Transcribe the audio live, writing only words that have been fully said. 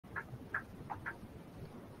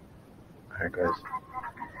Hi guys,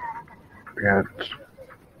 we had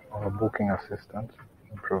our booking assistant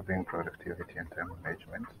improving productivity and time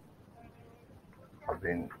management. I've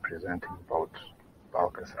been presenting about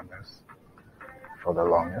bulk SMS for the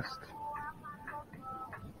longest.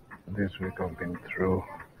 This week I've been through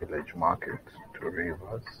Village Market to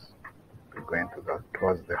Rivers. We're going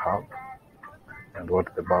towards the hub, and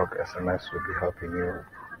what the bulk SMS will be helping you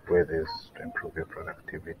with is to improve your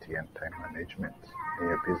productivity and time management in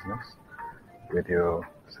your business with your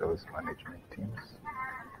sales management teams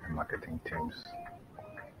and marketing teams.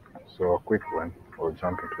 So a quick one, we'll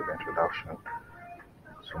jump into the introduction.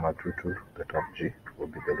 So Matutu, the top G, will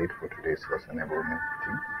be the lead for today's sales enablement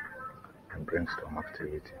team and brainstorm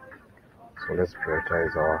activity. So let's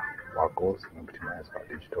prioritize our goals and optimize our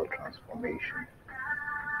digital transformation.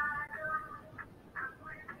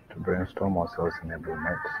 To brainstorm our sales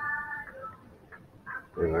enablement,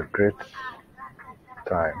 there's a great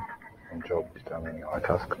time and job determining our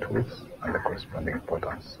task tools and the corresponding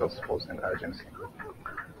importance, Salesforce, and urgency.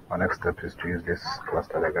 Our next step is to use this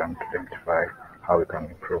cluster diagram to identify how we can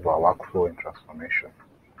improve our workflow and transformation.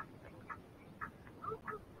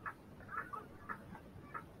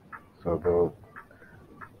 So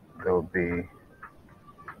there'll be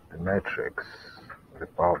the metrics, the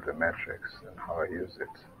power of the metrics, and how I use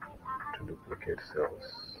it to duplicate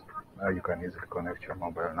sales. Now you can easily connect your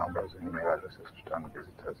mobile numbers and email addresses to turn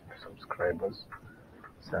visitors into subscribers,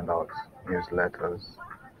 send out newsletters,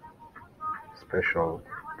 special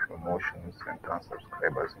promotions, and turn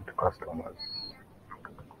subscribers into customers.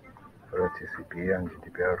 For TCP and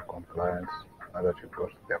GDPR compliance, now that you've got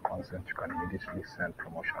their consent, you can immediately send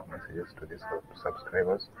promotional messages to these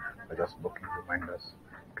subscribers by just booking reminders.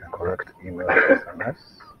 You can collect email and SMS.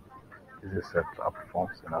 This is set up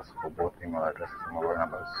forms and ask for both email addresses and mobile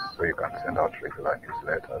numbers, so you can send out regular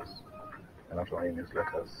newsletters, and not only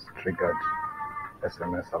newsletters, triggered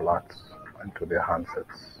SMS alerts into their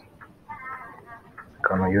handsets. You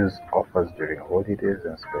can use offers during holidays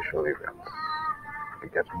and special events. You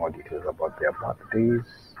get more details about their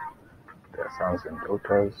birthdays, their sons and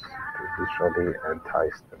daughters, to visually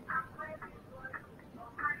entice them.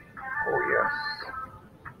 Oh yes.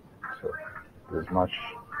 So there's much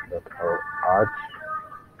that I'll add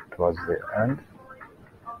towards the end.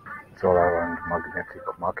 It's all around magnetic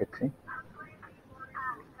marketing.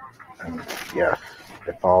 And yes,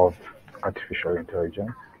 the power of artificial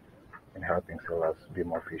intelligence in helping sellers be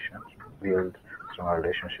more efficient, build stronger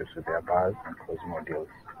relationships with their buyers, and close more deals.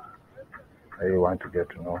 I really want to get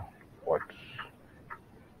to know what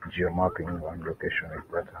geomapping and location is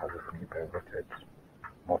that has me pivoted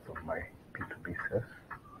most of my P2B sales,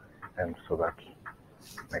 and so that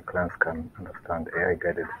my clients can understand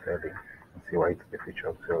AI-guided selling and see why it's the future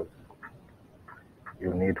of sales.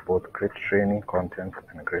 You need both great training content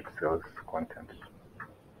and great sales content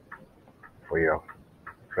for your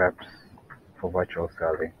reps for virtual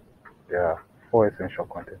selling. There are 4 essential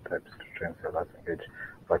content types to train sellers, engage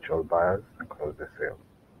virtual buyers, and close the sale.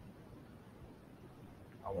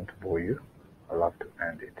 I won't bore you. I'll have to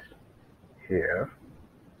end it here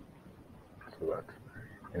so that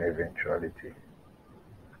in eventuality